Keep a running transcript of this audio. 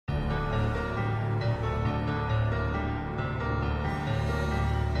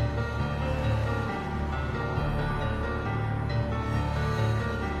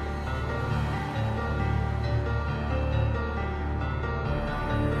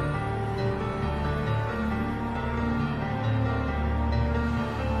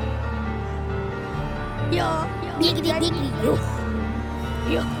Yo, biggity biggity, yo.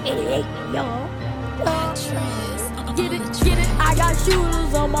 Yo, 88, yo. Get it, I got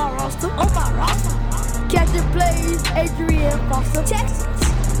shooters on my roster, Catching plays, Adrian Foster, Texas.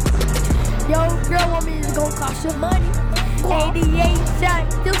 Yo, girl want me, it's gon' cost you money. 88 shot,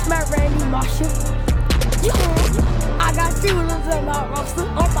 just my Randy Marshall. Yo, I got shooters on my roster,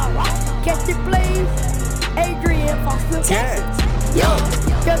 Catching plays, Adrian Foster, Texas. Yo,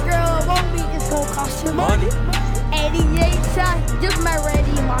 your girl want me, it's gon' cost you money. 88 shots, just my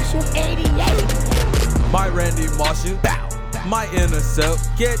Randy Marshall. 88. My Randy Marshall, my intercept.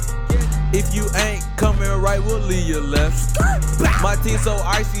 Get if you ain't coming right, we'll leave you left. My team so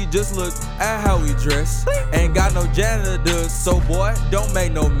icy, just look at how we dress. Ain't got no janitors, so boy, don't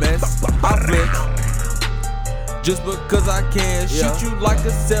make no mess. I flex just because I can. Shoot you like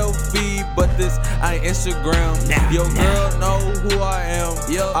a selfie, but this ain't Instagram. Your girl know who I am.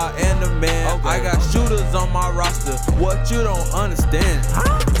 I am the man. I got shooters on my roster. What you don't understand?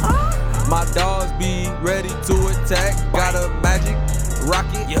 My dogs be ready to attack. Got a magic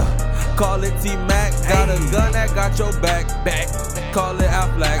rocket. Call it T-Mac. Got a gun that got your back. Call it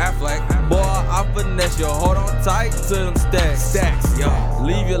Affleck. Boy, I finesse you. Hold on tight to them stacks.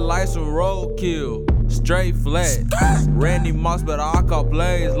 Leave your life some roadkill. Straight flat. Randy Moss, but I call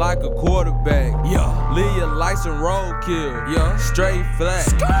plays like a quarterback. Leave your life some roadkill. Straight flat.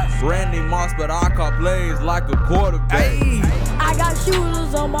 Randy Moss, but I call plays like a quarterback. I got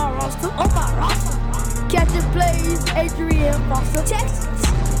shooters on my roster, Catching plays, Adrian Foster, Texas.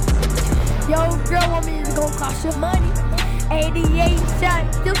 Yo, girl want me, it's gon' cost you money. 88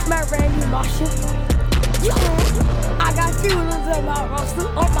 shots, just my Randy Marshall. Yo, I got shooters on my roster,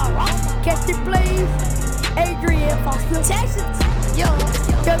 Catching plays, Adrian Foster, Texas. Yo,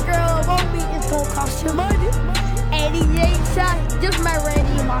 your girl want me, it's gon' cost you money. 88 shots, just my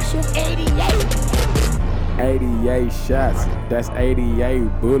Randy Marshall. 88. 88 shots, that's 88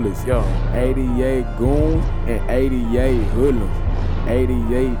 bullets, 88 goons and 88 hoodlums.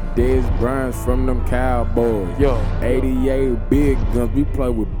 88 Dez Bryants from them Cowboys. 88 big guns, we play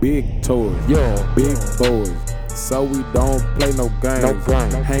with big toys. Big boys, so we don't play no games.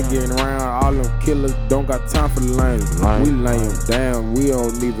 Hanging around, all them killers don't got time for lanes. We lay them down, we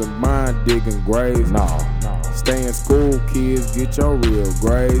don't even mind digging graves. Stay in school, kids, get your real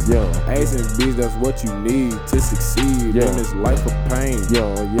grades. A's and B's, that's what you need to succeed in this life of pain.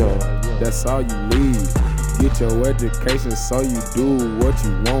 That's all you need. Get your education so you do what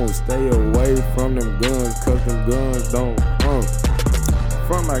you want. Stay away from them guns, cause them guns don't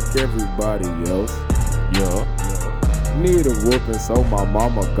front like everybody else. Need a whooping, so my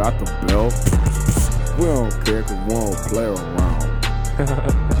mama got the belt. We don't care cause we don't play around.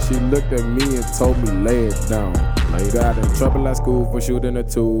 She looked at me and told me lay it down. Got in trouble at school for shooting a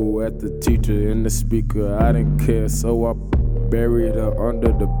tool at the teacher in the speaker. I didn't care, so I buried her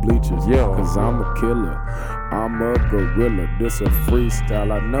under the bleachers. Cause I'm a killer, I'm a gorilla. This a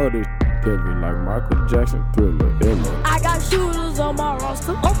freestyle, I know this heavy like Michael Jackson Thriller. I got shooters on my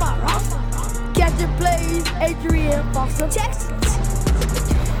roster, Catching plays, Adrian Foster, Texas.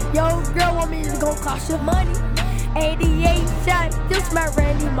 Yo, girl want me, it's gon' cost you money. 88 shots, just my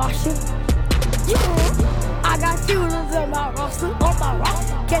Randy Marshall. I got shooters on my roster,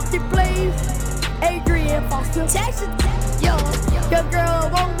 Catching plays, Adrian Foster, Texas. Yo, your girl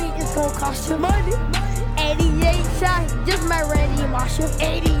want me, it's gon' cost you money. 88 shots, just my Randy Marshall.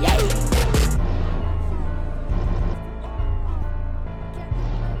 88.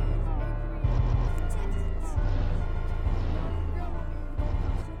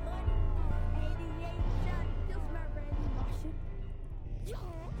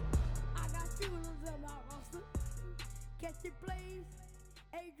 Catching plays,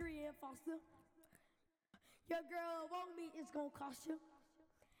 Adrian Foster. Your girl want me, it's gon' cost you.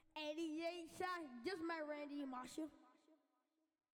 88 shots, just my Randy Marshall.